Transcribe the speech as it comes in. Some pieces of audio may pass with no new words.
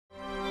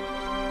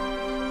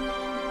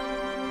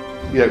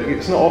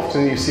it's not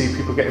often you see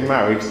people getting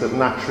married that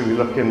naturally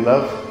look in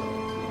love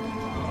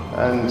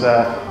and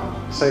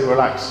so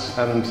relaxed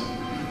and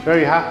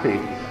very happy.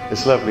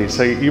 It's lovely.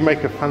 So you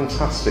make a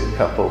fantastic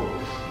couple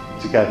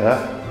together,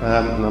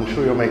 and I'm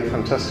sure you'll make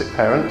fantastic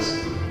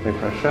parents. No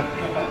pressure.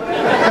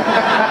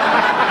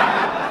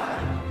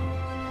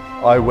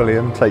 I,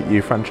 William, take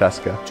you,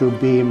 Francesca, to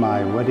be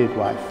my wedded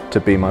wife. to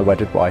be my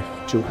wedded wife.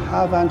 To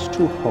have and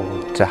to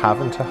hold. To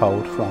have and to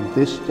hold. From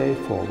this day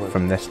forward.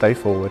 From this day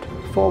forward.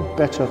 For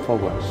better, for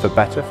worse. For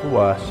better, for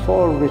worse.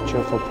 For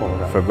richer, for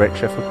poorer. For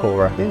richer, for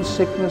poorer. In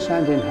sickness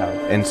and in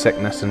health. In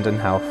sickness and in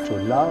health. To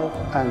love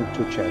and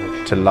to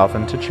cherish. To love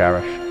and to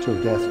cherish.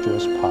 Till death do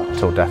us part.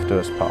 Till death do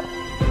us part.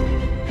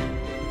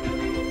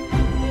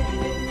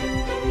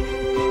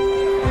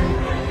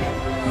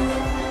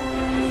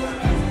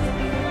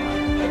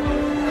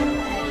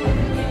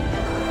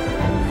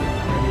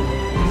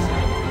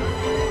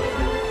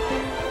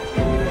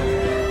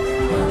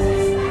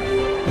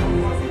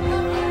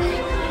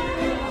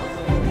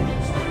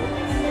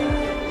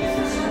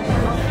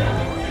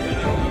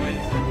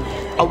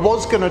 I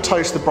was going to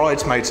toast the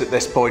bridesmaids at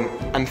this point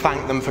and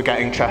thank them for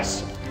getting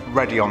Chess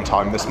ready on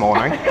time this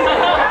morning.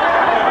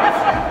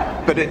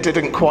 But it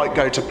didn't quite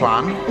go to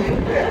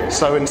plan.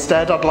 So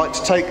instead I'd like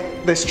to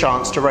take this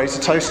chance to raise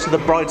a toast to the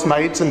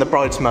bridesmaids and the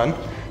bridesmen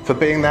for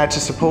being there to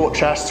support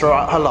Chess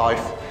throughout her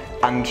life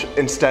and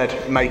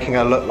instead making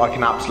her look like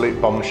an absolute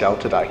bombshell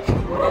today.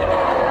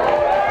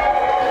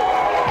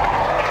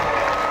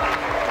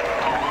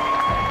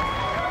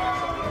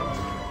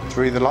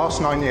 Through the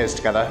last 9 years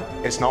together,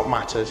 it's not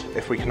mattered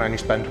if we can only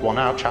spend 1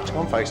 hour chatting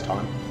on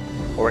FaceTime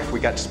or if we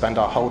get to spend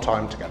our whole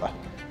time together.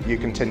 You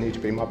continue to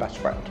be my best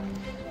friend.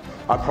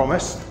 I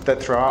promise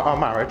that throughout our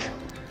marriage,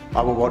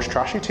 I will watch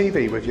trashy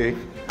TV with you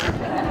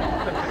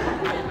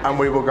and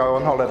we will go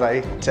on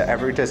holiday to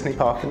every Disney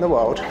park in the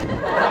world.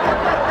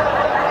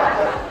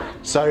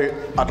 So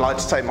I'd like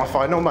to take my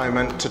final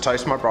moment to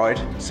toast my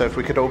bride, so if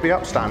we could all be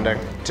upstanding,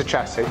 to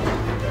Chessie.